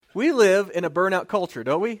We live in a burnout culture,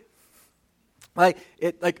 don't we?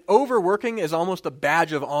 Like overworking is almost a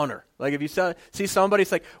badge of honor. Like if you see somebody,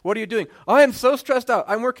 it's like, what are you doing? I am so stressed out.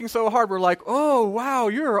 I'm working so hard. We're like, oh, wow,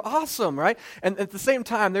 you're awesome, right? And at the same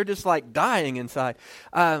time, they're just like dying inside.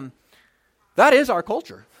 That is our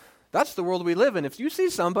culture. That's the world we live in. If you see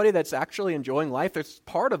somebody that's actually enjoying life, there's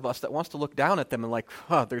part of us that wants to look down at them and like,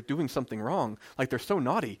 they're doing something wrong. Like they're so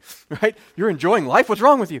naughty, right? You're enjoying life. What's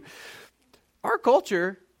wrong with you? Our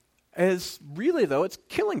culture is really, though, it's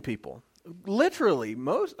killing people. Literally,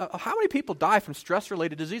 how many people die from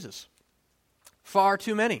stress-related diseases? Far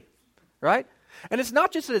too many, right? And it's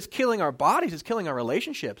not just that it's killing our bodies, it's killing our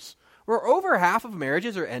relationships. Where over half of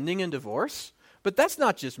marriages are ending in divorce. But that's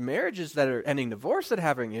not just marriages that are ending divorce that are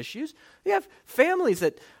having issues. You have families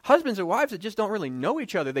that, husbands and wives that just don't really know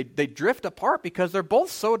each other. They drift apart because they're both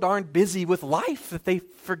so darn busy with life that they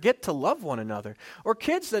forget to love one another. Or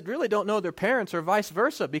kids that really don't know their parents or vice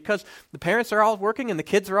versa because the parents are all working and the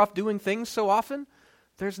kids are off doing things so often.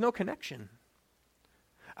 There's no connection.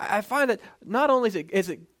 I find that not only is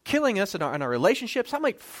it killing us in our relationships, how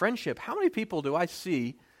many people do I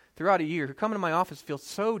see throughout a year who come into my office feel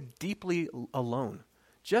so deeply alone,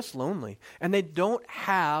 just lonely, and they don't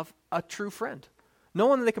have a true friend. No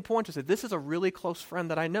one that they can point to and say, this is a really close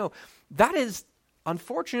friend that I know. That is,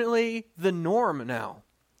 unfortunately, the norm now.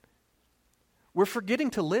 We're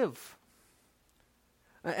forgetting to live.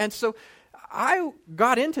 And so I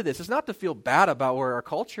got into this. It's not to feel bad about where our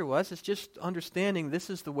culture was. It's just understanding this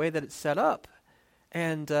is the way that it's set up.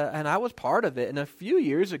 And I was part of it. And a few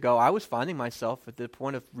years ago, I was finding myself at the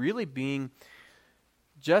point of really being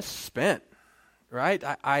just spent, right?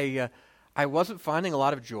 I wasn't finding a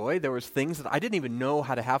lot of joy. There was things that I didn't even know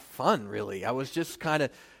how to have fun, really. I was just kind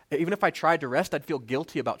of, even if I tried to rest, I'd feel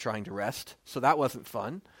guilty about trying to rest. So that wasn't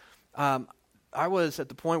fun. I was at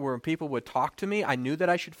the point where when people would talk to me, I knew that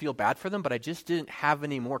I should feel bad for them, but I just didn't have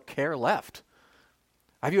any more care left.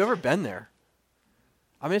 Have you ever been there?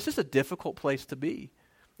 I mean, it's just a difficult place to be.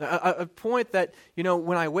 A point that,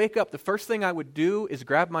 when I wake up, the first thing I would do is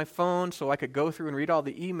grab my phone so I could go through and read all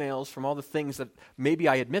the emails from all the things that maybe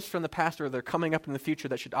I had missed from the past or they're coming up in the future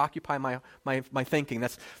that should occupy my thinking.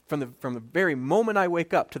 That's from the very moment I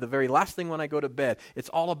wake up to the very last thing when I go to bed. It's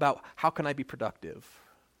all about how can I be productive.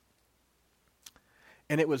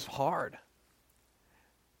 And it was hard.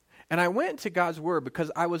 And I went to God's Word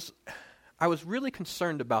because I was really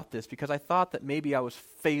concerned about this because I thought that maybe I was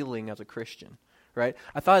failing as a Christian, right?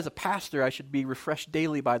 I thought as a pastor I should be refreshed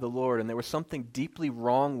daily by the Lord, and there was something deeply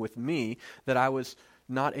wrong with me that I was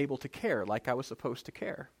not able to care like I was supposed to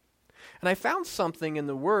care. And I found something in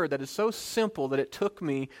the Word that is so simple that it took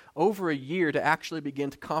me over a year to actually begin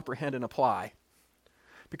to comprehend and apply.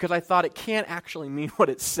 Because I thought it can't actually mean what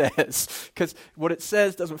it says, because what it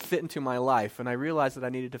says doesn't fit into my life, and I realized that I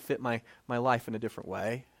needed to fit my life in a different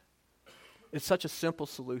way. It's such a simple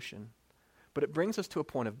solution, but it brings us to a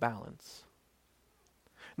point of balance.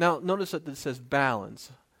 Now, notice that it says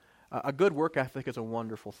balance. A good work ethic is a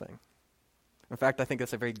wonderful thing. In fact, I think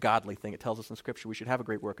that's a very godly thing. It tells us in Scripture we should have a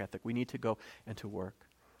great work ethic. We need to go and to work.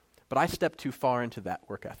 But I stepped too far into that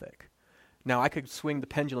work ethic. Now, I could swing the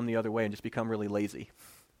pendulum the other way and just become really lazy,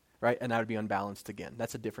 right? And I would be unbalanced again.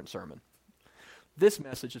 That's a different sermon. This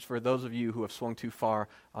message is for those of you who have swung too far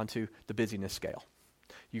onto the busyness scale.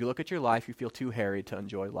 You look at your life, you feel too harried to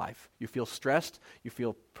enjoy life. You feel stressed, you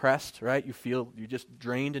feel pressed, right? You're just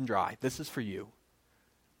drained and dry. This is for you.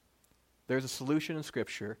 There's a solution in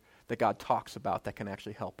Scripture that God talks about that can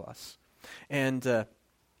actually help us. And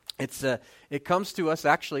it comes to us,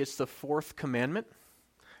 actually, it's the fourth commandment.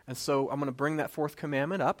 And so I'm going to bring that fourth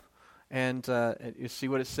commandment up, and you see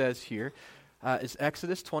what it says here. It's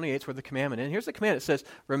Exodus 28, it's where the commandment is. And here's the commandment. It says,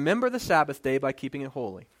 remember the Sabbath day by keeping it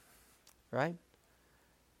holy. Right?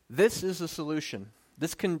 This is the solution.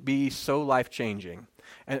 This can be so life-changing.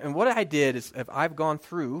 And what I did is, if I've gone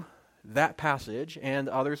through that passage and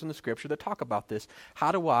others in the Scripture that talk about this,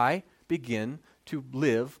 how do I begin to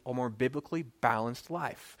live a more biblically balanced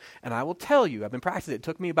life? And I will tell you, I've been practicing it. It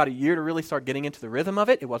took me about a year to really start getting into the rhythm of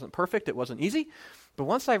it. It wasn't perfect. It wasn't easy. But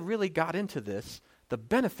once I really got into this, the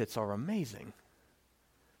benefits are amazing.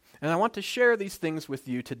 And I want to share these things with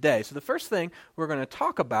you today. So the first thing we're going to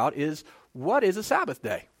talk about is, what is a Sabbath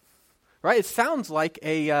day? Right? It sounds like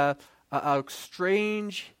a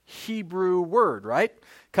strange Hebrew word, right?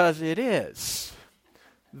 Because it is.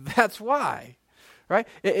 That's why. Right?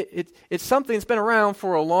 It's something that's been around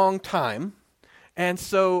for a long time. And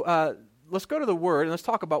so let's go to the word and let's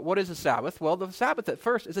talk about what is a Sabbath. Well, the Sabbath at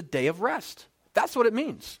first is a day of rest. That's what it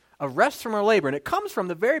means. a rest from our labor. And it comes from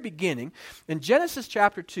the very beginning in Genesis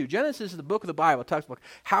chapter 2. Genesis is the book of the Bible. It talks about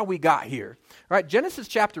how we got here. Right? Genesis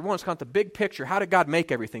chapter 1 is kind of the big picture. How did God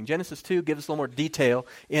make everything? Genesis 2 gives us a little more detail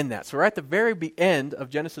in that. So right at the very end of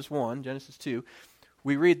Genesis 1, Genesis 2,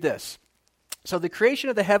 we read this. So the creation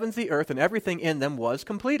of the heavens, the earth, and everything in them was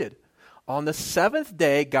completed. On the seventh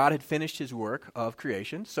day, God had finished his work of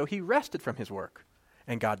creation, so he rested from his work.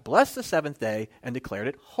 And God blessed the seventh day and declared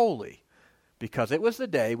it holy, because it was the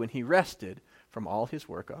day when he rested from all his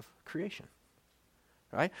work of creation.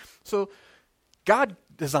 Right? So God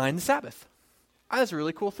designed the Sabbath. That's a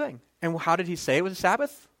really cool thing. And how did he say it was a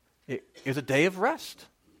Sabbath? It was a day of rest.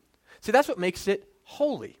 See, that's what makes it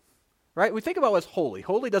holy. Right? We think about what's holy.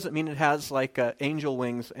 Holy doesn't mean it has like angel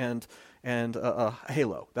wings and a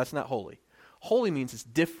halo. That's not holy. Holy means it's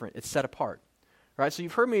different. It's set apart. Right? So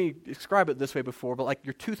you've heard me describe it this way before, but like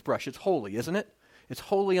your toothbrush, it's holy, isn't it? It's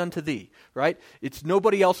holy unto thee. Right? It's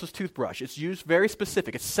nobody else's toothbrush. It's used very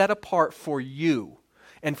specific. It's set apart for you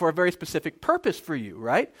and for a very specific purpose for you.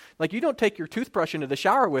 Right? Like you don't take your toothbrush into the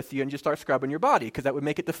shower with you and just start scrubbing your body because that would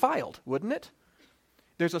make it defiled, wouldn't it?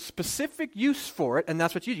 There's a specific use for it, and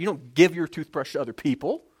that's what you don't give your toothbrush to other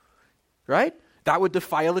people, right? That would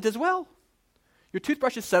defile it as well. Your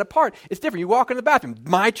toothbrush is set apart. It's different. You walk in the bathroom,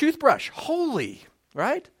 my toothbrush, holy,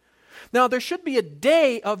 right? Now, there should be a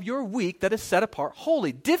day of your week that is set apart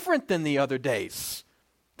holy, different than the other days.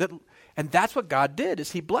 And that's what God did,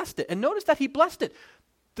 is he blessed it. And notice that he blessed it.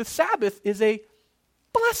 The Sabbath is a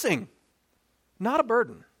blessing, not a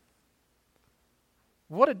burden.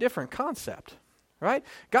 What a different concept. Right?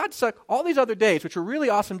 God took all these other days, which were really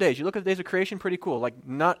awesome days. You look at the days of creation, pretty cool, like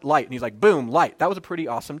not light. And he's like, boom, light. That was a pretty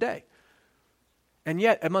awesome day. And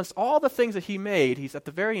yet, amongst all the things that he made, he's at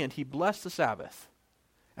the very end, he blessed the Sabbath.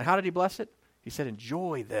 And how did he bless it? He said,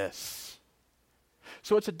 enjoy this.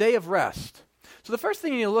 So it's a day of rest. So the first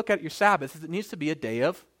thing you need to look at your Sabbath is it needs to be a day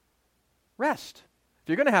of rest. If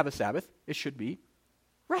you're going to have a Sabbath, it should be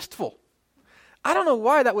restful. I don't know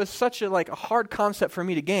why that was such a hard concept for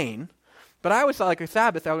me to gain. But I always thought like a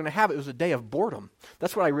Sabbath, I was going to have it was a day of boredom.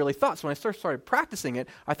 That's what I really thought. So when I started practicing it,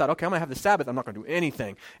 I thought, okay, I'm going to have the Sabbath. I'm not going to do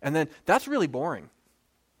anything. And then that's really boring.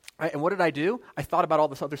 Right? And what did I do? I thought about all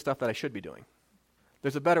this other stuff that I should be doing.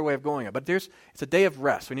 There's a better way of going it. But it's a day of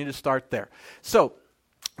rest. We need to start there. So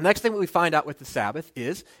next thing that we find out with the Sabbath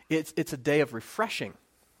is it's a day of refreshing.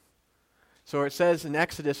 So it says in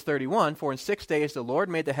Exodus 31, for in 6 days the Lord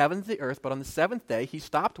made the heavens and the earth, but on the seventh day he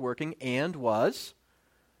stopped working and was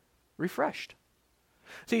refreshed.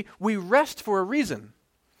 See, we rest for a reason.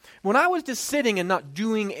 When I was just sitting and not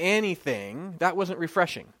doing anything, that wasn't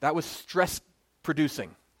refreshing. That was stress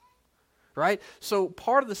producing. Right? So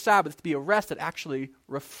part of the Sabbath is to be a rest that actually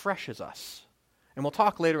refreshes us. And we'll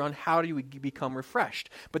talk later on how do we become refreshed.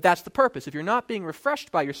 But that's the purpose. If you're not being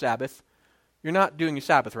refreshed by your Sabbath, you're not doing your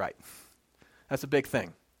Sabbath right. That's a big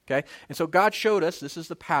thing. Okay? And so God showed us this is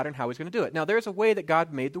the pattern how he's going to do it. Now there's a way that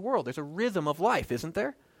God made the world. There's a rhythm of life, isn't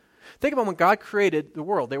there? Think about when God created the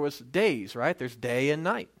world. There was days, right? There's day and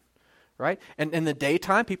night, right? And in the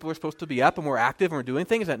daytime, people are supposed to be up and we're active and we're doing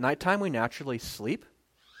things. At nighttime, we naturally sleep,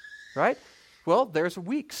 right? Well, there's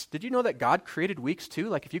weeks. Did you know that God created weeks too?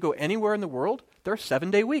 Like if you go anywhere in the world, there are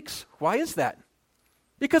 7-day weeks. Why is that?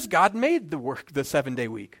 Because God made the 7-day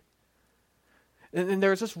week. And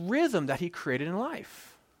there's this rhythm that he created in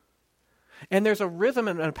life. And there's a rhythm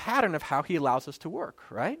and a pattern of how he allows us to work,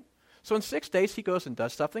 right? So in 6 days, he goes and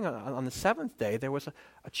does something. On the seventh day, there was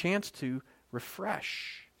a chance to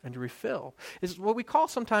refresh and to refill. It's what we call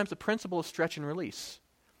sometimes the principle of stretch and release.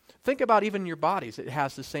 Think about even your bodies. It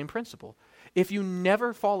has the same principle. If you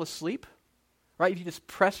never fall asleep, right, if you just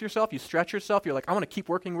press yourself, you stretch yourself, you're like, I want to keep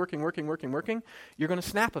working, you're going to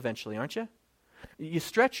snap eventually, aren't you? You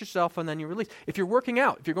stretch yourself and then you release. If you're working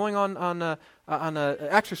out, if you're going on a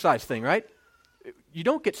exercise thing, right, you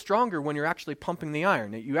don't get stronger when you're actually pumping the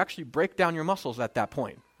iron. You actually break down your muscles at that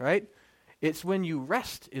point, right? It's when you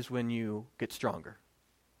rest is when you get stronger,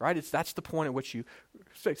 right? That's the point at which you...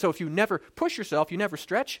 So if you never push yourself, you never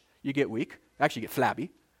stretch, you get weak. Actually, you get flabby,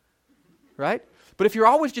 right? But if you're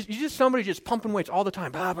always somebody just pumping weights all the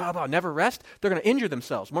time, blah, blah, blah, never rest, they're going to injure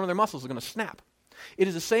themselves. One of their muscles is going to snap. It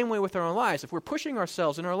is the same way with our own lives. If we're pushing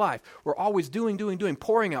ourselves in our life, we're always doing,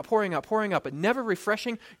 pouring out, but never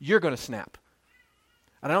refreshing, you're going to snap.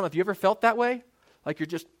 And I don't know if you ever felt that way, like you're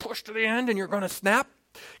just pushed to the end and you're going to snap,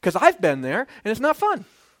 because I've been there, and it's not fun.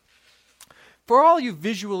 For all you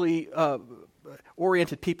visually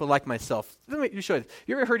oriented people like myself, let me show you.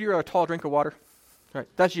 You ever heard you're a tall drink of water? All right,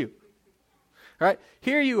 that's you. right?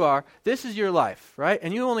 Here you are. This is your life, right?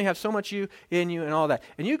 And you only have so much you in you and all that.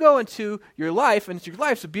 And you go into your life, and your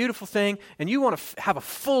life's a beautiful thing, and you want to have a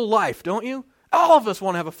full life, don't you? All of us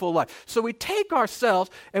want to have a full life. So we take ourselves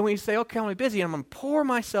and we say, okay, I'm going to be busy, and I'm going to pour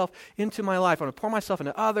myself into my life. I'm going to pour myself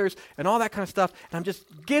into others and all that kind of stuff. And I'm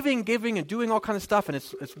just giving and doing all kinds of stuff, and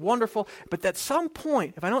it's wonderful. But at some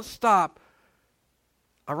point, if I don't stop,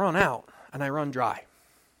 I run out and I run dry.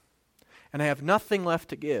 And I have nothing left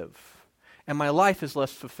to give. And my life is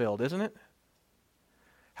less fulfilled, isn't it?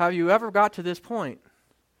 Have you ever got to this point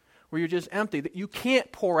where you're just empty, that you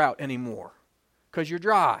can't pour out anymore because you're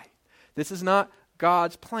dry? This is not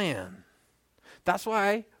God's plan. That's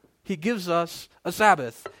why he gives us a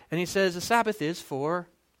Sabbath. And he says the Sabbath is for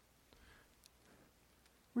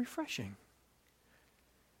refreshing.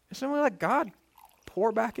 It's when we let God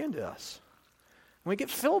pour back into us. And we get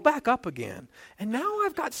filled back up again. And now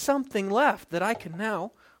I've got something left that I can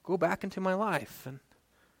now go back into my life, and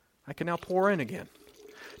I can now pour in again.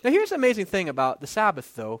 Now here's the amazing thing about the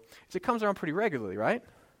Sabbath, though, is it comes around pretty regularly, right?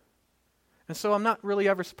 And so I'm not really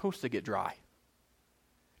ever supposed to get dry.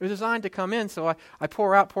 It was designed to come in, so I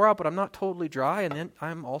pour out, but I'm not totally dry, and then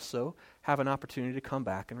I'm also have an opportunity to come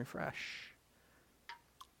back and refresh.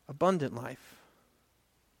 Abundant life.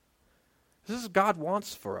 This is what God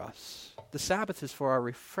wants for us. The Sabbath is for our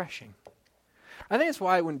refreshing. I think that's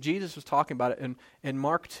why when Jesus was talking about it in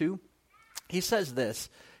Mark 2, he says this.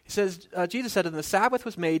 He says, Jesus said, and the Sabbath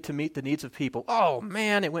was made to meet the needs of people. Oh,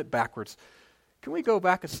 man, it went backwards. Can we go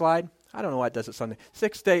back a slide? I don't know why it does it Sunday.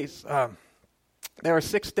 6 days. There are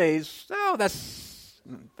 6 days. Oh,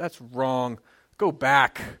 that's wrong. Go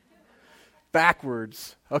back.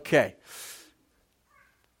 Backwards. Okay.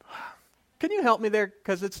 Can you help me there?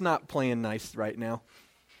 Because it's not playing nice right now.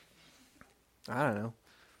 I don't know.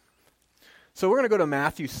 So we're going to go to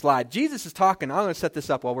Matthew's slide. Jesus is talking. I'm going to set this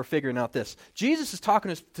up while we're figuring out this. Jesus is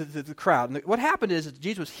talking to the crowd. And what happened is that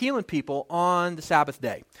Jesus was healing people on the Sabbath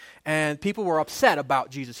day. And people were upset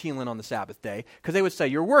about Jesus healing on the Sabbath day because they would say,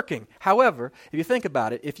 you're working. However, if you think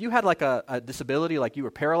about it, if you had like a disability, like you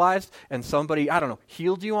were paralyzed, and somebody, I don't know,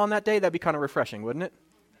 healed you on that day, that'd be kind of refreshing, wouldn't it?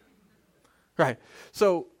 Right.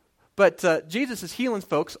 So, but Jesus is healing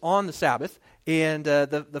folks on the Sabbath. And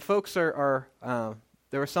the folks are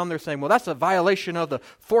there were some that are saying, well, that's a violation of the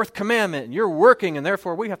fourth commandment, and you're working, and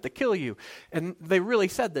therefore we have to kill you. And they really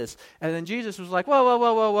said this. And then Jesus was like, whoa.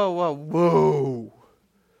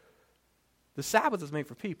 The Sabbath was made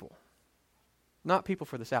for people, not people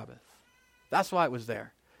for the Sabbath. That's why it was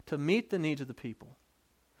there, to meet the needs of the people.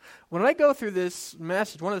 When I go through this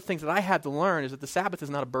message, one of the things that I had to learn is that the Sabbath is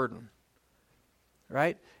not a burden,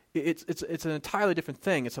 right? It's an entirely different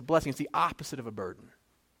thing. It's a blessing. It's the opposite of a burden.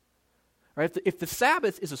 Right? If the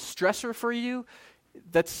Sabbath is a stressor for you,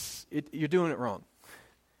 you're doing it wrong.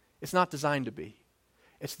 It's not designed to be.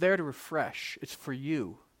 It's there to refresh. It's for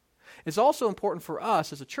you. It's also important for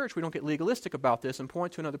us as a church, we don't get legalistic about this and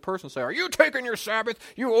point to another person and say, are you taking your Sabbath?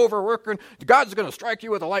 You overworking? God's going to strike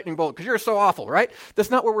you with a lightning bolt because you're so awful, right?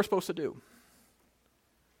 That's not what we're supposed to do.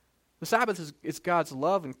 The Sabbath is God's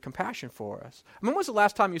love and compassion for us. I mean, when was the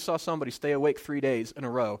last time you saw somebody stay awake 3 days in a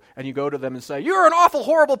row, and you go to them and say, you're an awful,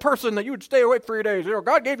 horrible person that you would stay awake 3 days. You know,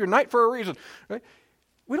 God gave your night for a reason. Right?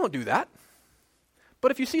 We don't do that. But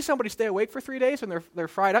if you see somebody stay awake for 3 days and they're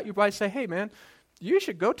fried out, you might say, hey, man, you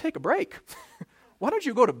should go take a break. Why don't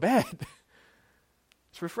you go to bed?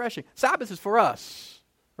 It's refreshing. Sabbath is for us,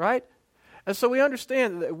 right? And so we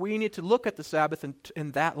understand that we need to look at the Sabbath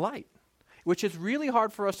in that light, which is really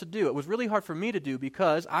hard for us to do. It was really hard for me to do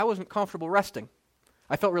because I wasn't comfortable resting.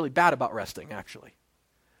 I felt really bad about resting, actually.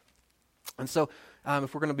 And so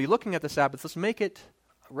if we're going to be looking at the Sabbath, let's make it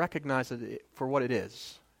recognize it for what it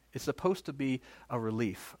is. It's supposed to be a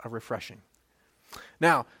relief, a refreshing.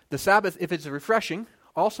 Now, the Sabbath, if it's a refreshing,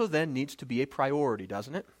 also then needs to be a priority,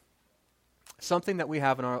 doesn't it? Something that we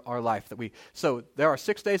have in our life. So there are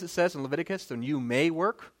 6 days, it says in Leviticus, and you may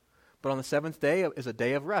work. But on the seventh day is a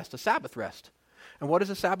day of rest, a Sabbath rest. And what is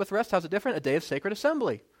a Sabbath rest? How's it different? A day of sacred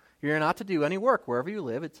assembly. You're not to do any work. Wherever you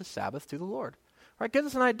live, it's a Sabbath to the Lord. Right? Gives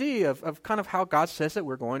us an idea of kind of how God says that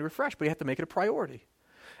we're going to refresh, but you have to make it a priority.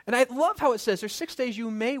 And I love how it says there's 6 days you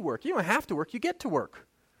may work. You don't have to work. You get to work.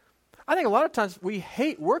 I think a lot of times we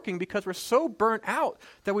hate working because we're so burnt out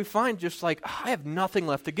that we find just like, I have nothing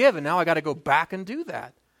left to give, and now I got to go back and do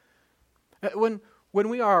that. When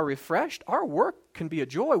we are refreshed, our work can be a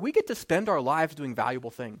joy. We get to spend our lives doing valuable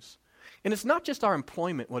things. And it's not just our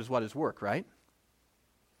employment what is work, right?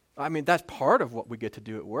 I mean, that's part of what we get to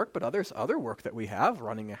do at work, but there's other work that we have,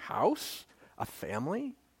 running a house, a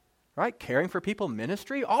family, right? Caring for people,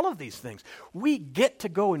 ministry, all of these things. We get to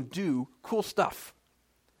go and do cool stuff.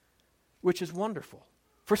 which is wonderful,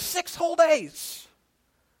 for 6 whole days.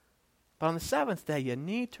 But on the 7th day, you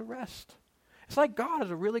need to rest. It's like God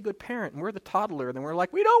is a really good parent, and we're the toddler, and we're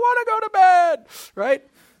like, we don't want to go to bed, right?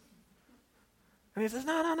 And he says,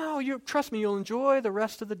 no, you trust me, you'll enjoy the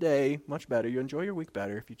rest of the day much better. You'll enjoy your week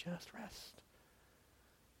better if you just rest.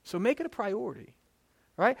 So make it a priority,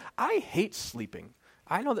 right? I hate sleeping.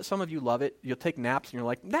 I know that some of you love it. You'll take naps, and you're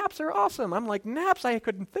like, naps are awesome. I'm like, naps, I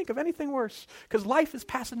couldn't think of anything worse because life is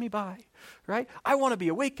passing me by, right? I want to be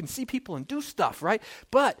awake and see people and do stuff, right?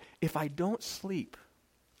 But if I don't sleep,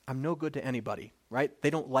 I'm no good to anybody, right? They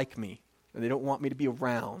don't like me, or they don't want me to be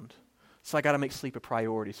around. So I got to make sleep a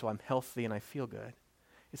priority so I'm healthy and I feel good.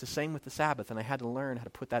 It's the same with the Sabbath, and I had to learn how to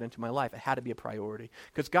put that into my life. It had to be a priority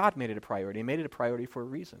because God made it a priority. He made it a priority for a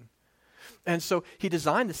reason. And so he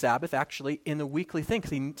designed the Sabbath actually in the weekly thing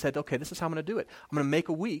because he said, okay, this is how I'm going to do it. I'm going to make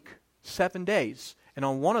a week, 7 days, and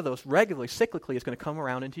on one of those regularly, cyclically, it's going to come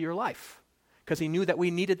around into your life because he knew that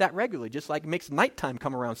we needed that regularly, just like it makes nighttime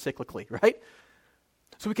come around cyclically, right?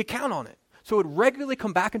 So we could count on it. So it would regularly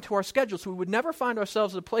come back into our schedule so we would never find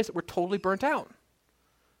ourselves in a place that we're totally burnt out.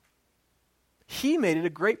 He made it a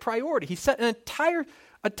great priority. He set an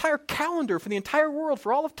entire calendar for the entire world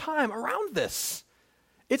for all of time around this.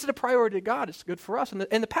 It's a priority to God. It's good for us.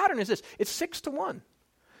 And the pattern is this. It's 6 to 1.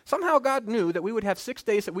 Somehow God knew that we would have 6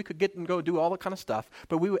 days that we could get and go do all that kind of stuff,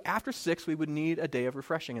 but after 6, we would need a day of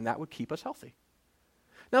refreshing, and that would keep us healthy.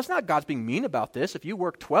 Now, it's not God's being mean about this. If you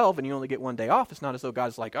work 12 and you only get 1 day off, it's not as though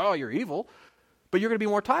God's like, oh, you're evil, but you're going to be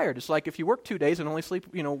more tired. It's like if you work 2 days and only sleep,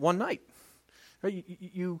 1 night. Right?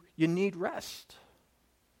 You need rest.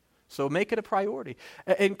 So make it a priority.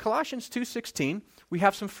 In Colossians 2:16, we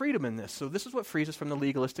have some freedom in this. So this is what frees us from the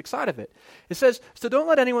legalistic side of it. It says, so don't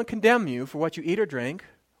let anyone condemn you for what you eat or drink,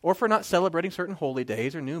 or for not celebrating certain holy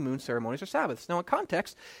days or new moon ceremonies or Sabbaths. Now in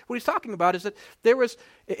context, what he's talking about is that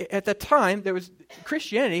at that time,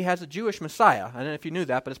 Christianity has a Jewish Messiah. I don't know if you knew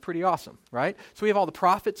that, but it's pretty awesome, right? So we have all the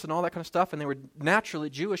prophets and all that kind of stuff, and they were naturally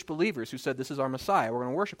Jewish believers who said, this is our Messiah, we're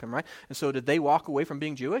going to worship him, right? And so did they walk away from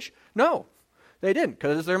being Jewish? No. They didn't,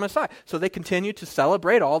 because it's their Messiah. So they continued to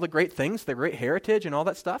celebrate all the great things, the great heritage and all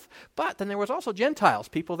that stuff. But then there was also Gentiles,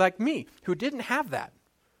 people like me, who didn't have that.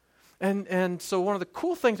 And so one of the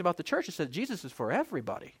cool things about the church is that Jesus is for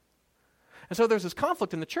everybody. And so there's this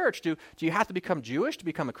conflict in the church. Do you have to become Jewish to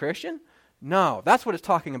become a Christian? No, that's what it's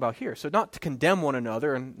talking about here. So not to condemn one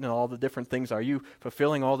another and all the different things. Are you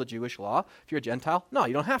fulfilling all the Jewish law? If you're a Gentile, no,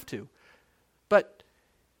 you don't have to. But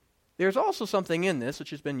there's also something in this which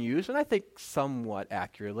has been used, and I think somewhat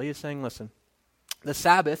accurately, is saying, listen, the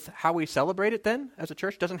Sabbath, how we celebrate it then as a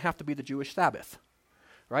church, doesn't have to be the Jewish Sabbath,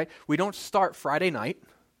 right? We don't start Friday night,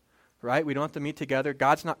 right? We don't have to meet together.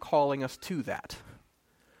 God's not calling us to that.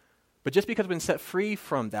 But just because we've been set free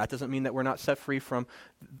from that doesn't mean that we're not set free from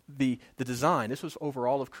the design. This was over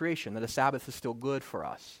all of creation, that a Sabbath is still good for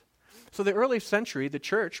us. So the early century, the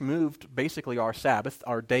church moved basically our Sabbath,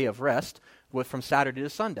 our day of rest, from Saturday to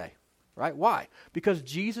Sunday. Right? Why? Because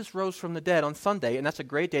Jesus rose from the dead on Sunday, and that's a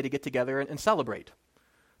great day to get together and celebrate.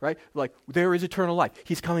 Right? Like, there is eternal life.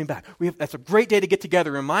 He's coming back. That's a great day to get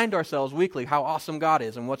together, remind ourselves weekly how awesome God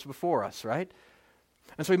is and what's before us, right?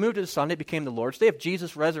 And so we moved to Sunday, became the Lord's Day. If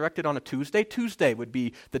Jesus resurrected on a Tuesday would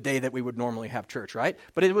be the day that we would normally have church, right?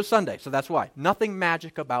 But it was Sunday, so that's why. Nothing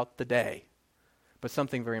magic about the day, but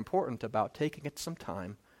something very important about taking it some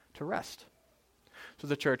time to rest. So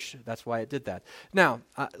the church, that's why it did that. Now,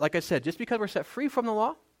 like I said, just because we're set free from the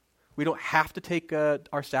law, we don't have to take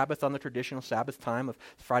our Sabbath on the traditional Sabbath time of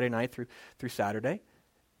Friday night through Saturday.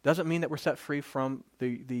 Doesn't mean that we're set free from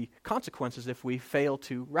the consequences if we fail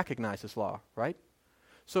to recognize this law, right?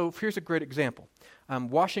 So here's a great example.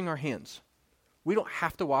 Washing our hands. We don't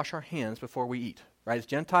have to wash our hands before we eat, right? As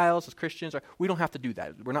Gentiles, as Christians, we don't have to do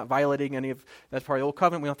that. We're not violating any of, that's part of the Old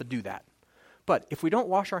Covenant, we don't have to do that. But if we don't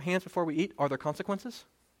wash our hands before we eat, are there consequences?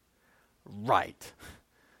 Right.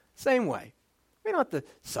 Same way. We don't have to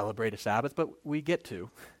celebrate a Sabbath, but we get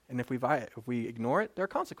to. And if we ignore it, there are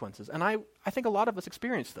consequences. And I think a lot of us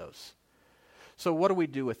experience those. So what do we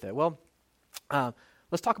do with it? Well,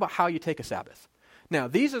 let's talk about how you take a Sabbath. Now,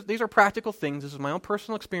 these are practical things. This is my own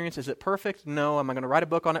personal experience. Is it perfect? No. Am I going to write a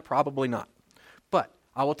book on it? Probably not. But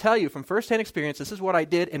I will tell you from firsthand experience, this is what I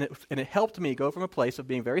did, and it helped me go from a place of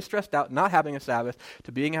being very stressed out, not having a Sabbath,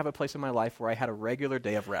 to have a place in my life where I had a regular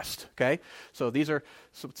day of rest, okay? So these are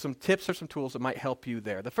some tips or some tools that might help you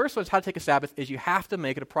there. The first one is how to take a Sabbath is you have to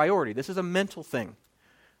make it a priority. This is a mental thing,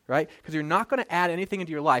 right? Because you're not going to add anything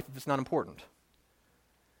into your life if it's not important,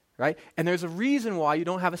 right? And there's a reason why you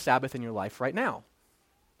don't have a Sabbath in your life right now.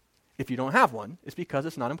 If you don't have one, it's because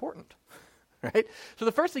it's not important. right? So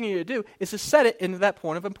the first thing you need to do is to set it into that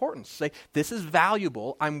point of importance. Say, this is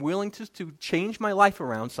valuable. I'm willing to change my life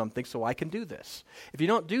around something so I can do this. If you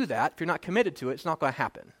don't do that, if you're not committed to it, it's not going to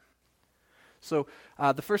happen. So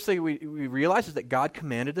the first thing we realize is that God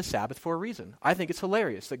commanded the Sabbath for a reason. I think it's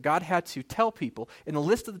hilarious that God had to tell people in the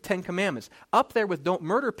list of the 10 commandments, up there with don't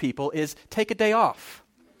murder people is take a day off.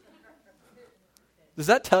 Does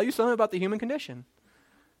that tell you something about the human condition?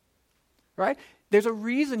 Right? There's a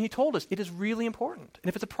reason he told us it is really important. And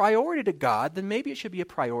if it's a priority to God, then maybe it should be a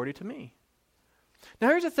priority to me. Now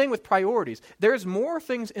here's the thing with priorities. There's more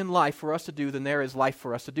things in life for us to do than there is life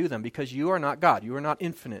for us to do them because you are not God. You are not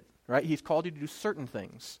infinite. Right? He's called you to do certain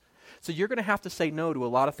things. So you're going to have to say no to a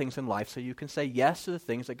lot of things in life so you can say yes to the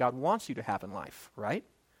things that God wants you to have in life, right?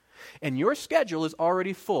 And your schedule is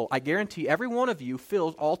already full. I guarantee every one of you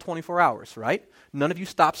fills all 24 hours, right? None of you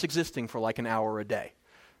stops existing for like an hour a day,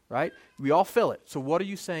 right? We all fill it. So what are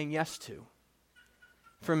you saying yes to?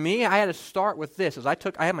 For me, I had to start with this.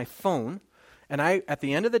 I had my phone, and at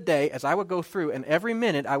the end of the day, as I would go through, and every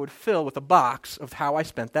minute I would fill with a box of how I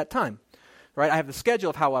spent that time. Right, I have the schedule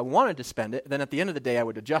of how I wanted to spend it. Then at the end of the day, I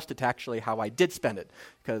would adjust it to actually how I did spend it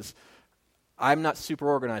because I'm not super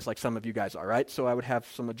organized like some of you guys are, right? So I would have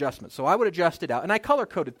some adjustments. So I would adjust it out, and I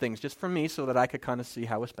color-coded things just for me so that I could kind of see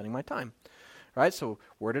how I was spending my time, right? So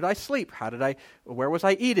where did I sleep? Where was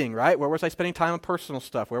I eating, right? Where was I spending time on personal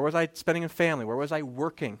stuff? Where was I spending in family? Where was I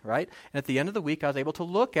working, right? And at the end of the week, I was able to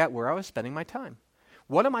look at where I was spending my time.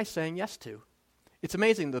 What am I saying yes to? It's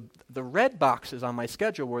amazing, the red boxes on my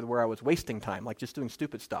schedule were where I was wasting time, like just doing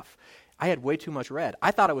stupid stuff. I had way too much red.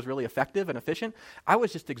 I thought it was really effective and efficient. I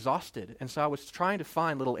was just exhausted, and so I was trying to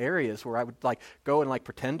find little areas where I would like go and like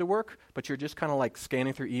pretend to work, but you're just kind of like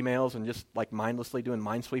scanning through emails and just like mindlessly doing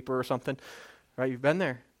Minesweeper or something. Right? You've been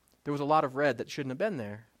there. There was a lot of red that shouldn't have been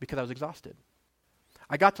there because I was exhausted.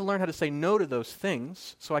 I got to learn how to say no to those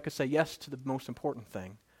things so I could say yes to the most important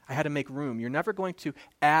thing. I had to make room. You're never going to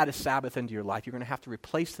add a Sabbath into your life. You're going to have to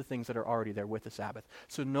replace the things that are already there with the Sabbath.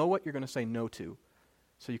 So know what you're going to say no to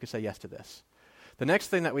so you can say yes to this. The next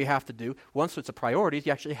thing that we have to do, once it's a priority, is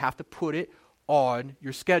you actually have to put it on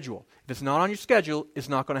your schedule. If it's not on your schedule, it's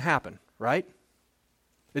not going to happen, right?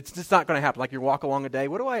 It's just not going to happen. Like you walk along a day,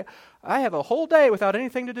 I have a whole day without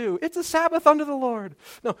anything to do. It's a Sabbath unto the Lord.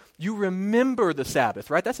 No, you remember the Sabbath,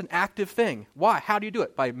 right? That's an active thing. Why? How do you do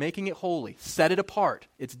it? By making it holy. Set it apart.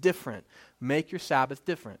 It's different. Make your Sabbath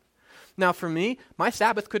different. Now for me, my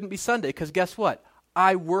Sabbath couldn't be Sunday because guess what?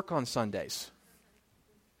 I work on Sundays,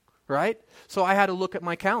 right? So I had to look at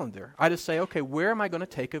my calendar. I had to say, okay, where am I going to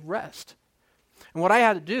take a rest? And what I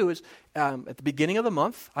had to do is, at the beginning of the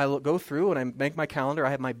month, I go through and I make my calendar. I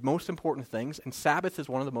have my most important things, and Sabbath is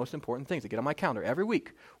one of the most important things. I get on my calendar every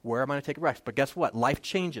week. Where am I going to take a rest? But guess what? Life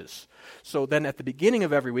changes. So then at the beginning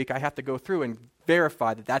of every week, I have to go through and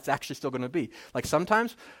verify that that's actually still going to be. Like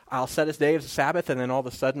sometimes I'll set a day as a Sabbath, and then all of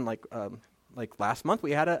a sudden, like last month,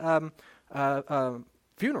 we had a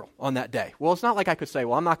funeral on that day. Well, it's not like I could say,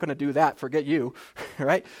 well, I'm not going to do that. Forget you,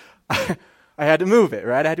 right? I had to move it,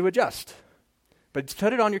 right? I had to adjust. But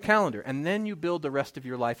put it on your calendar, and then you build the rest of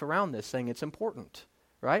your life around this, saying it's important,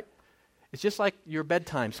 right? It's just like your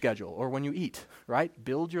bedtime schedule or when you eat, right?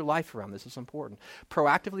 Build your life around this. It's important.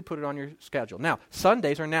 Proactively put it on your schedule. Now,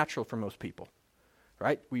 Sundays are natural for most people,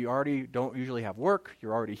 right? We already don't usually have work.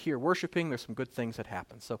 You're already here worshiping. There's some good things that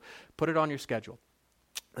happen. So put it on your schedule.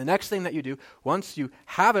 The next thing that you do, once you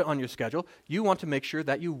have it on your schedule, you want to make sure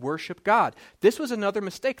that you worship God. This was another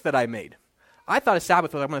mistake that I made. I thought a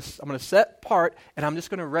Sabbath was I'm going to set apart and I'm just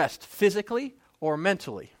going to rest physically or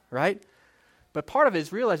mentally, right? But part of it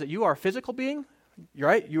is realize that you are a physical being,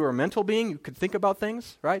 right? You are a mental being. You can think about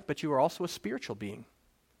things, right? But you are also a spiritual being,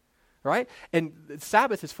 right? And the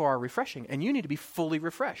Sabbath is for our refreshing, and you need to be fully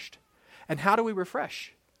refreshed. And how do we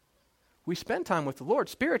refresh? We spend time with the Lord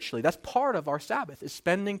spiritually. That's part of our Sabbath, is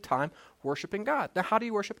spending time worshiping God. Now, how do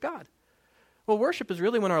you worship God? Well, worship is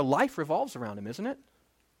really when our life revolves around Him, isn't it?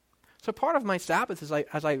 So part of my Sabbath is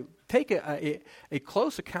as I take a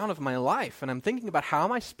close account of my life, and I'm thinking about how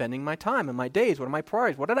am I spending my time and my days, what are my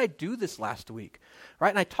priorities, what did I do this last week, right?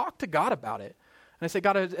 And I talk to God about it. And I say,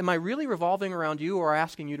 God, am I really revolving around you, or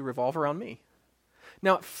asking you to revolve around me?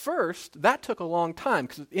 Now, at first, that took a long time,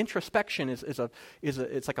 because introspection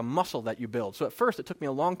it's like a muscle that you build. So at first, it took me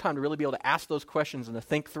a long time to really be able to ask those questions and to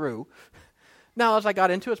think through. Now, as I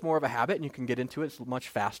got into it, it's more of a habit, and you can get into it much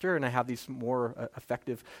faster, and I have these more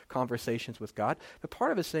effective conversations with God. But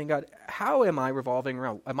part of it is saying, God, how am I revolving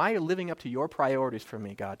around? Am I living up to your priorities for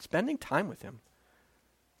me, God? Spending time with Him.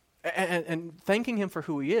 and thanking him for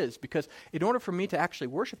who he is, because in order for me to actually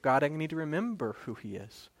worship God, I need to remember who he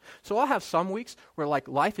is. So I'll have some weeks where like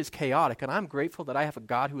life is chaotic, and I'm grateful that I have a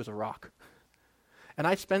God who is a rock. And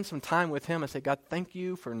I spend some time with him and say, God, thank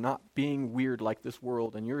you for not being weird like this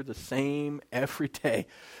world, and you're the same every day.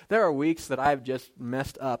 There are weeks that I've just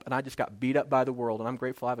messed up, and I just got beat up by the world, and I'm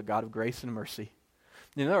grateful I have a God of grace and mercy.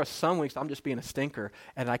 You know, there are some weeks I'm just being a stinker,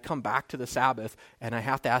 and I come back to the Sabbath, and I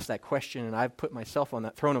have to ask that question, and I've put myself on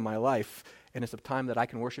that throne of my life, and it's a time that I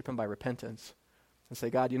can worship him by repentance and say,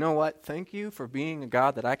 God, you know what? Thank you for being a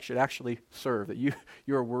God that I should actually serve, that you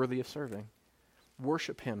are worthy of serving.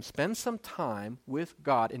 Worship him. Spend some time with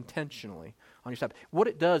God intentionally on your Sabbath. What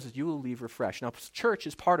it does is you will leave refreshed. Now, church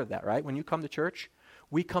is part of that, right? When you come to church,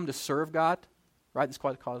 we come to serve God, right?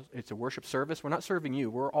 It's a worship service. We're not serving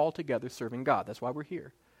you. We're all together serving God. That's why we're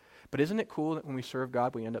here. But isn't it cool that when we serve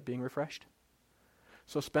God, we end up being refreshed?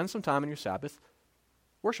 So spend some time on your Sabbath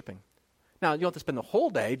worshiping. Now, you don't have to spend the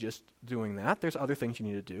whole day just doing that. There's other things you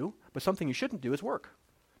need to do. But something you shouldn't do is work.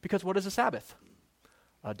 Because what is a Sabbath?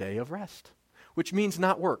 A day of rest. Which means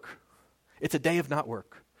not work. It's a day of not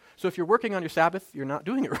work. So if you're working on your Sabbath, you're not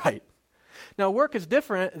doing it right. Now, work is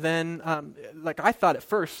different than, like I thought at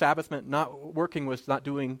first, Sabbath meant not working was not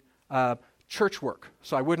doing church work.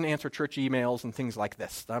 So I wouldn't answer church emails and things like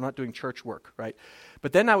this. I'm not doing church work, right?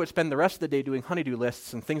 But then I would spend the rest of the day doing honeydew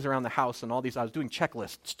lists and things around the house and all these. I was doing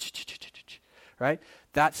checklists, right?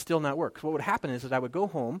 That's still not work. So what would happen is I would go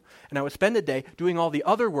home and I would spend the day doing all the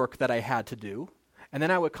other work that I had to do. And then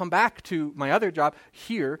I would come back to my other job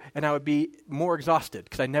here, and I would be more exhausted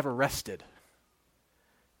because I never rested.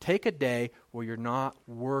 Take a day where you're not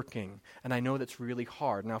working. And I know that's really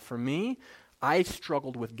hard. Now, for me, I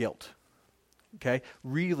struggled with guilt. Okay?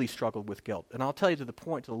 Really struggled with guilt. And I'll tell you to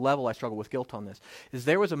the level I struggled with guilt on this, is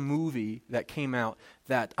there was a movie that came out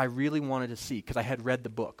that I really wanted to see because I had read the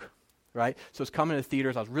book. Right? So it's coming to the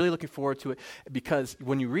theaters. I was really looking forward to it because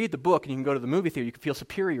when you read the book and you can go to the movie theater, you can feel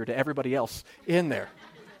superior to everybody else in there.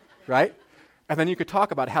 Right? And then you could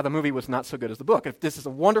talk about how the movie was not so good as the book. This is a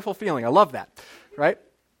wonderful feeling. I love that. Right?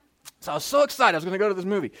 So I was so excited. I was going to go to this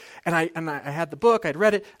movie. And I had the book. I'd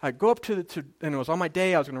read it. I'd go up and it was on my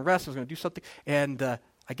day. I was going to rest. I was going to do something. And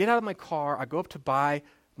I get out of my car. I go up to buy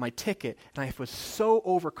my ticket. And I was so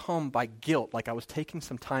overcome by guilt, like I was taking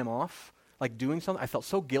some time off. Like doing something. I felt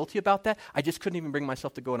so guilty about that, I just couldn't even bring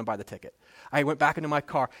myself to go in and buy the ticket. I went back into my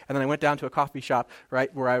car, and then I went down to a coffee shop,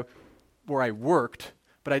 right, where I worked,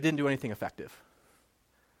 but I didn't do anything effective.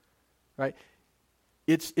 Right?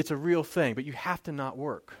 It's a real thing, but you have to not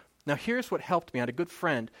work. Now, here's what helped me. I had a good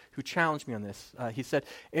friend who challenged me on this. He said,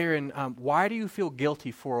 Aaron, why do you feel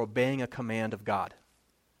guilty for obeying a command of God?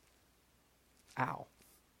 Ow.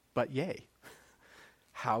 But yay.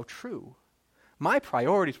 How true. My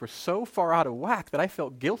priorities were so far out of whack that I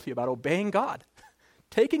felt guilty about obeying God.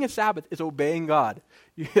 Taking a Sabbath is obeying God.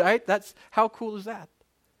 Right? That's how cool is that?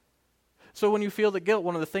 So when you feel the guilt,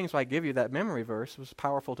 one of the things I give you that memory verse was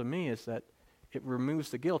powerful to me is that it removes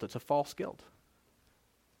the guilt. It's a false guilt.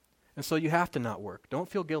 And so you have to not work. Don't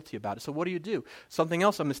feel guilty about it. So what do? Something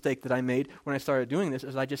else, a mistake that I made when I started doing this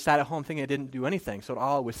is I just sat at home thinking I didn't do anything. So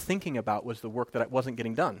all I was thinking about was the work that I wasn't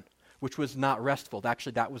getting done, which was not restful.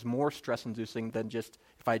 Actually, that was more stress-inducing than just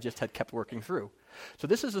if I just had kept working through. So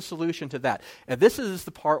this is a solution to that. And this is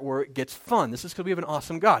the part where it gets fun. This is because we have an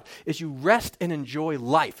awesome God, is you rest and enjoy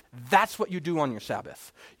life. That's what you do on your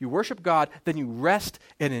Sabbath. You worship God, then you rest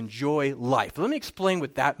and enjoy life. Let me explain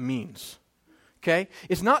what that means. Okay?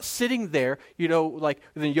 It's not sitting there, like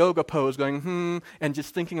in a yoga pose going, and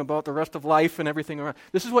just thinking about the rest of life and everything around.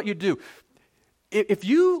 This is what you do. If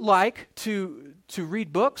you like to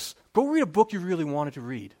read books, go read a book you really wanted to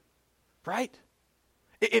read, right?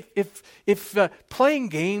 If playing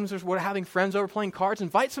games or having friends over playing cards,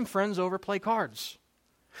 invite some friends over, play cards.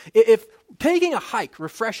 If taking a hike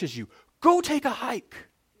refreshes you, go take a hike,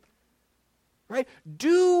 right?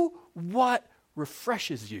 Do what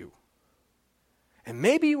refreshes you. And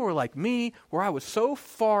maybe you were like me, where I was so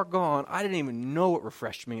far gone, I didn't even know what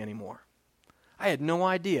refreshed me anymore. I had no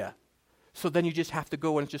idea. So then you just have to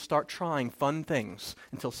go and just start trying fun things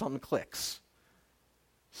until something clicks.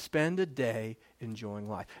 Spend a day enjoying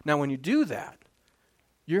life. Now, when you do that,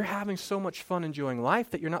 you're having so much fun enjoying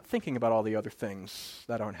life that you're not thinking about all the other things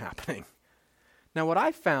that aren't happening. Now, what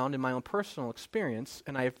I found in my own personal experience,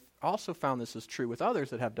 and I've also found this is true with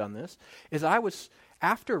others that have done this, is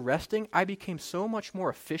after resting, I became so much more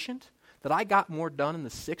efficient that I got more done in the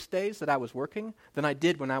 6 days that I was working than I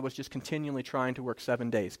did when I was just continually trying to work 7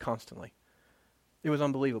 days constantly. It was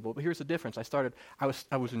unbelievable. But here's the difference. I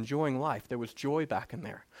was enjoying life. There was joy back in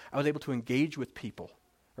there. I was able to engage with people.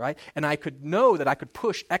 right? And I could know that I could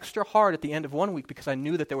push extra hard at the end of one week because I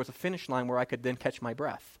knew that there was a finish line where I could then catch my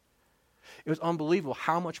breath. It was unbelievable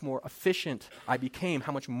how much more efficient I became,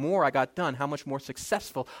 how much more I got done, how much more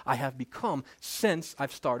successful I have become since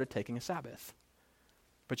I've started taking a Sabbath.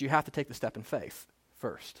 But you have to take the step in faith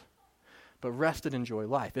first. But rest and enjoy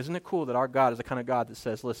life. Isn't it cool that our God is the kind of God that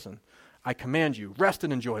says, listen, I command you, rest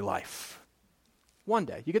and enjoy life. One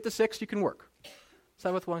day. You get the 6th, you can work.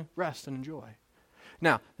 Sabbath one, rest and enjoy.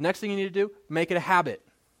 Now, the next thing you need to do, make it a habit.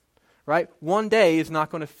 Right? One day is not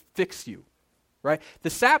going to fix you. Right? The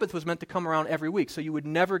Sabbath was meant to come around every week, so you would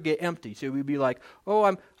never get empty. So you'd be like, oh,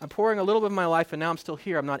 I'm pouring a little bit of my life, and now I'm still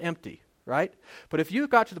here. I'm not empty. Right? But if you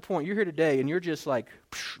got to the point, you're here today, and you're just like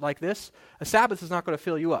this, a Sabbath is not going to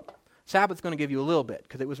fill you up. Sabbath's going to give you a little bit,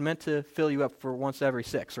 because it was meant to fill you up for once every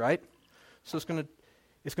 6, right? So it's going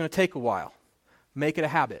to take a while. Make it a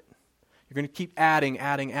habit. You're going to keep adding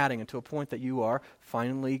until a point that you are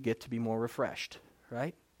finally get to be more refreshed,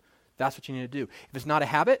 right? That's what you need to do. If it's not a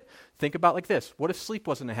habit, think about like this. What if sleep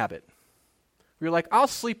wasn't a habit? You're like, I'll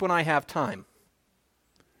sleep when I have time.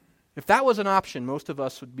 If that was an option, most of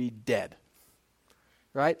us would be dead,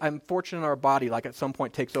 right? I'm fortunate our body, like at some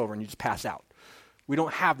point, takes over and you just pass out. We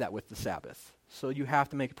don't have that with the Sabbath. So you have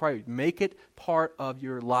to make it a priority. Make it part of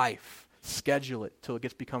your life. Schedule it till it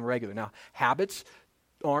gets become regular. Now, habits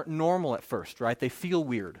aren't normal at first, right? They feel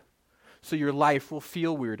weird. So your life will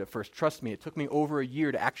feel weird at first. Trust me, it took me over a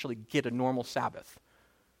year to actually get a normal Sabbath,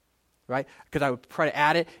 right? Because I would try to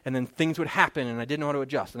add it, and then things would happen, and I didn't know how to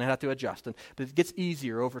adjust, and I had to adjust. But it gets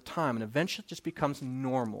easier over time, and eventually it just becomes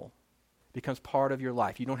normal. It becomes part of your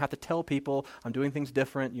life. You don't have to tell people, I'm doing things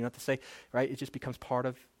different. You don't have to say, right? It just becomes part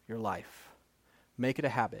of your life. Make it a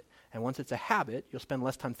habit. And once it's a habit, you'll spend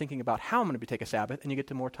less time thinking about how I'm going to take a Sabbath, and you get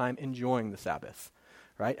to more time enjoying the Sabbath.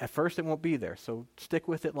 Right? At first, it won't be there, so stick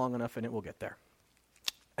with it long enough, and it will get there.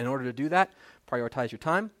 In order to do that, prioritize your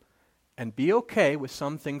time, and be okay with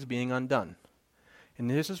some things being undone.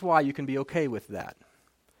 And this is why you can be okay with that.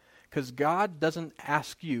 Because God doesn't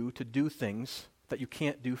ask you to do things that you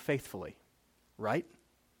can't do faithfully, right?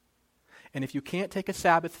 And if you can't take a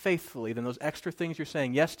Sabbath faithfully, then those extra things you're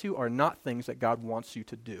saying yes to are not things that God wants you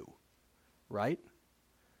to do, right?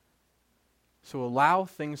 So allow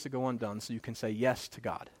things to go undone so you can say yes to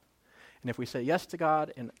God. And if we say yes to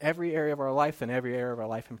God in every area of our life, then every area of our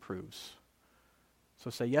life improves.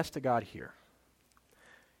 So say yes to God here.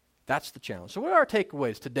 That's the challenge. So what are our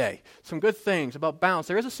takeaways today? Some good things about balance.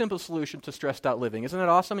 There is a simple solution to stressed out living. Isn't that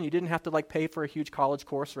awesome? And you didn't have to pay for a huge college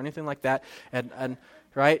course or anything like that. And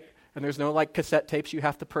right? And there's no cassette tapes you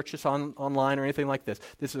have to purchase online or anything like this.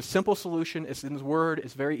 This is a simple solution. It's in His Word.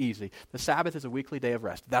 It's very easy. The Sabbath is a weekly day of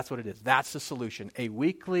rest. That's what it is. That's the solution. A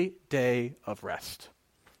weekly day of rest.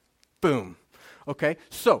 Boom. Okay?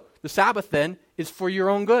 So the Sabbath then is for your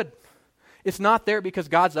own good. It's not there because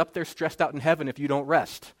God's up there stressed out in heaven if you don't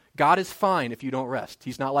rest. God is fine if you don't rest.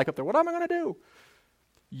 He's not up there, what am I going to do?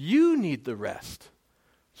 You need the rest.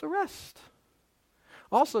 So rest.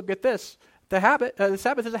 Also, get this. The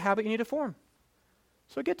Sabbath is a habit you need to form.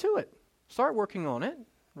 So get to it. Start working on it,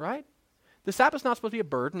 right? The Sabbath's not supposed to be a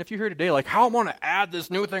burden. If you're here today how I want to add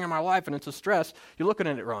this new thing in my life and it's a stress, you're looking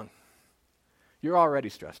at it wrong. You're already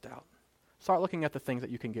stressed out. Start looking at the things that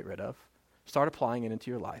you can get rid of. Start applying it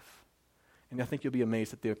into your life. And I think you'll be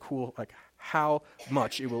amazed at how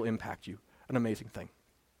much it will impact you. An amazing thing.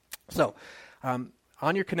 So,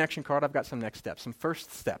 on your connection card, I've got some next steps, some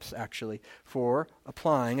first steps, actually, for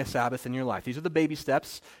applying a Sabbath in your life. These are the baby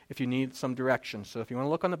steps if you need some direction. So if you want to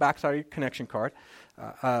look on the back side of your connection card,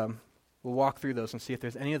 we'll walk through those and see if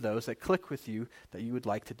there's any of those that click with you that you would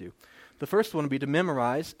like to do. The first one would be to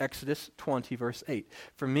memorize Exodus 20, verse 8.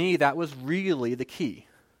 For me, that was really the key,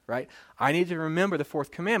 right? I need to remember the fourth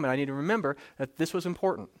commandment. I need to remember that this was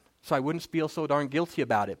important, so I wouldn't feel so darn guilty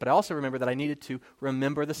about it. But I also remember that I needed to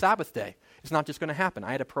remember the Sabbath day. It's not just going to happen.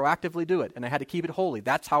 I had to proactively do it, and I had to keep it holy.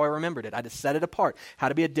 That's how I remembered it. I had to set it apart. Had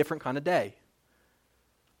to be a different kind of day.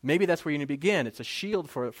 Maybe that's where you need to begin. It's a shield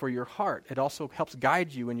for your heart. It also helps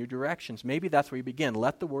guide you in your directions. Maybe that's where you begin.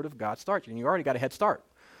 Let the Word of God start you. And you already got a head start.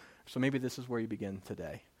 So maybe this is where you begin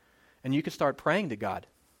today. And you can start praying to God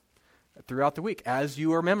throughout the week as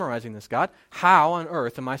you are memorizing this. God, how on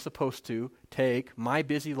earth am I supposed to take my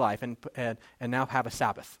busy life and now have a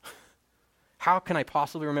Sabbath? How can I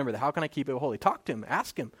possibly remember that? How can I keep it holy? Talk to Him.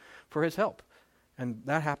 Ask Him for His help. And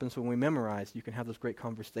that happens when we memorize. You can have those great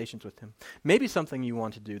conversations with Him. Maybe something you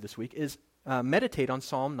want to do this week is meditate on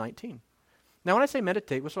Psalm 19. Now, when I say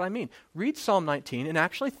meditate, what's what I mean? Read Psalm 19 and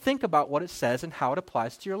actually think about what it says and how it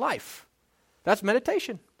applies to your life. That's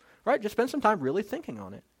meditation, right? Just spend some time really thinking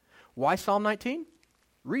on it. Why Psalm 19?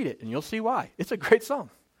 Read it, and you'll see why. It's a great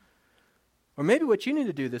psalm. Or maybe what you need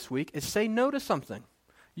to do this week is say no to something.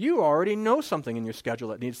 You already know something in your schedule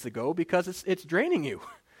that needs to go because it's draining you.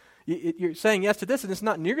 You're saying yes to this, and it's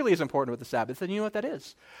not nearly as important with the Sabbath, and you know what that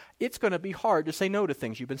is. It's going to be hard to say no to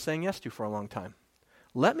things you've been saying yes to for a long time.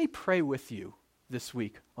 Let me pray with you this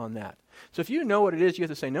week on that. So if you know what it is you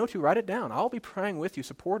have to say no to, write it down. I'll be praying with you,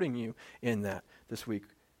 supporting you in that this week.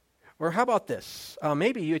 Or how about this?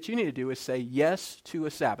 Maybe what you need to do is say yes to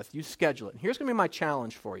a Sabbath. You schedule it. And here's going to be my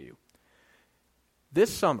challenge for you.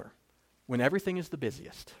 This summer, when everything is the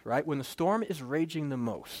busiest, right? When the storm is raging the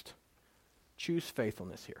most, choose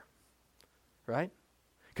faithfulness here, right?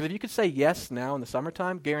 Because if you could say yes now in the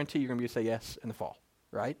summertime, guarantee you're going to be able to say yes in the fall,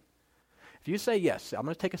 right? If you say yes, I'm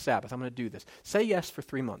going to take a Sabbath, I'm going to do this. Say yes for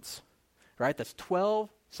 3 months, right? That's 12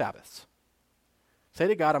 Sabbaths. Say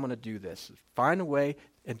to God, I'm going to do this. Find a way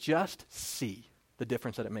and just see the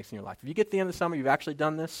difference that it makes in your life. If you get to the end of the summer, you've actually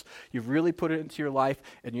done this, you've really put it into your life,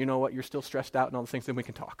 and you know what, you're still stressed out and all the things, then we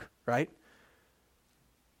can talk, right?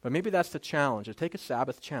 But maybe that's the challenge. To take a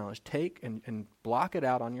Sabbath challenge. Take and block it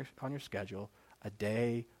out on your schedule, a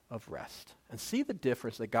day of rest. And see the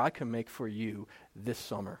difference that God can make for you this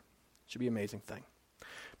summer. It should be an amazing thing.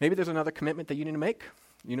 Maybe there's another commitment that you need to make.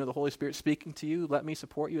 You know the Holy Spirit speaking to you. Let me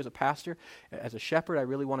support you as a pastor. As a shepherd, I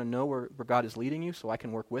really want to know where God is leading you so I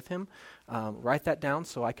can work with him. Write that down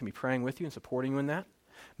so I can be praying with you and supporting you in that.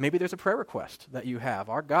 Maybe there's a prayer request that you have.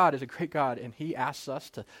 Our God is a great God, and he asks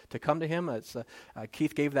us to come to him.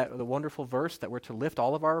 Keith gave the wonderful verse that we're to lift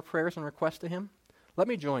all of our prayers and requests to him. Let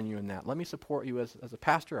me join you in that. Let me support you as a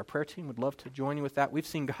pastor. Our prayer team would love to join you with that. We've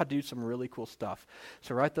seen God do some really cool stuff.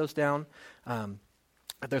 So write those down.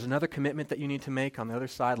 If there's another commitment that you need to make on the other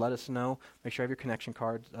side, let us know. Make sure I have your connection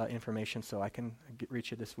card information so I can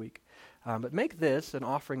reach you this week. But make this an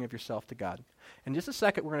offering of yourself to God. In just a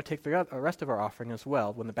second, we're going to take the rest of our offering as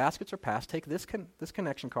well. When the baskets are passed, take this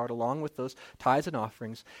connection card along with those tithes and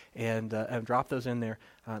offerings and drop those in there.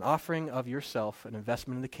 An offering of yourself, an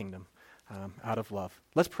investment in the kingdom out of love.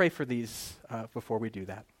 Let's pray for these before we do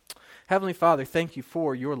that. Heavenly Father, thank you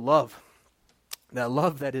for your love. That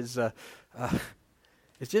love that is...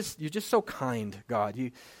 you're just so kind, God.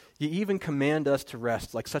 You even command us to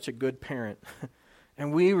rest like such a good parent.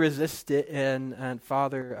 And we resist it, and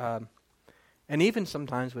Father, and even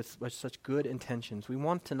sometimes with such good intentions. We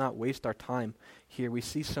want to not waste our time here. We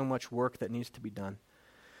see so much work that needs to be done.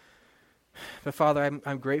 But Father,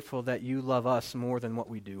 I'm grateful that you love us more than what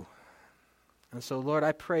we do. And so, Lord,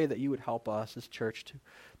 I pray that you would help us as church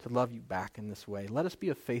to love you back in this way. Let us be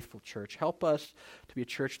a faithful church. Help us to be a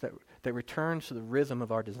church that returns to the rhythm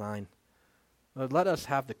of our design. Lord, let us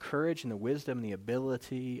have the courage and the wisdom and the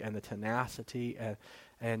ability and the tenacity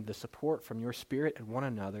and the support from your Spirit and one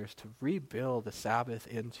another's to rebuild the Sabbath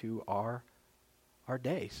into our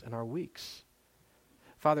days and our weeks.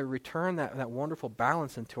 Father, return that wonderful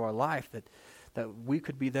balance into our life that we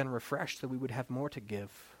could be then refreshed, that we would have more to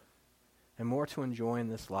give and more to enjoy in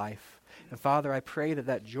this life. And Father, I pray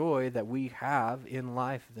that joy that we have in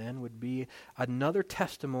life then would be another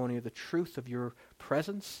testimony of the truth of your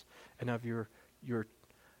presence and of your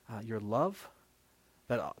love,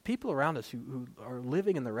 that people around us who are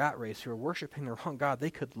living in the rat race, who are worshiping the wrong God, they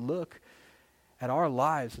could look at our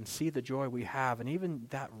lives and see the joy we have, and even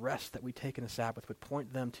that rest that we take in the Sabbath would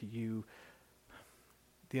point them to you,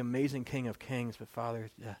 the amazing King of Kings, but Father,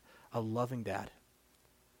 a loving Dad.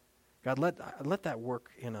 God, let that work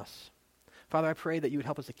in us. Father, I pray that you would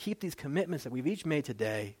help us to keep these commitments that we've each made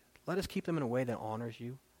today. Let us keep them in a way that honors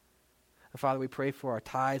you. And Father, we pray for our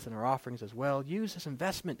tithes and our offerings as well. Use this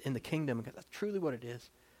investment in the kingdom, because that's truly what it is.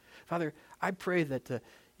 Father, I pray that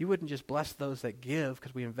you wouldn't just bless those that give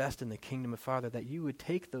because we invest in the kingdom of Father, that you would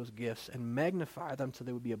take those gifts and magnify them so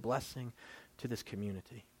they would be a blessing to this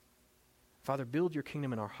community. Father, build your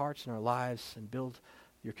kingdom in our hearts and our lives, and build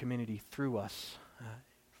your community through us,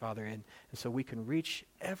 Father, and so we can reach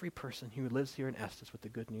every person who lives here in Estes with the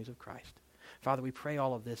good news of Christ. Father, we pray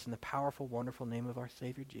all of this in the powerful, wonderful name of our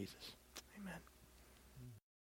Savior Jesus.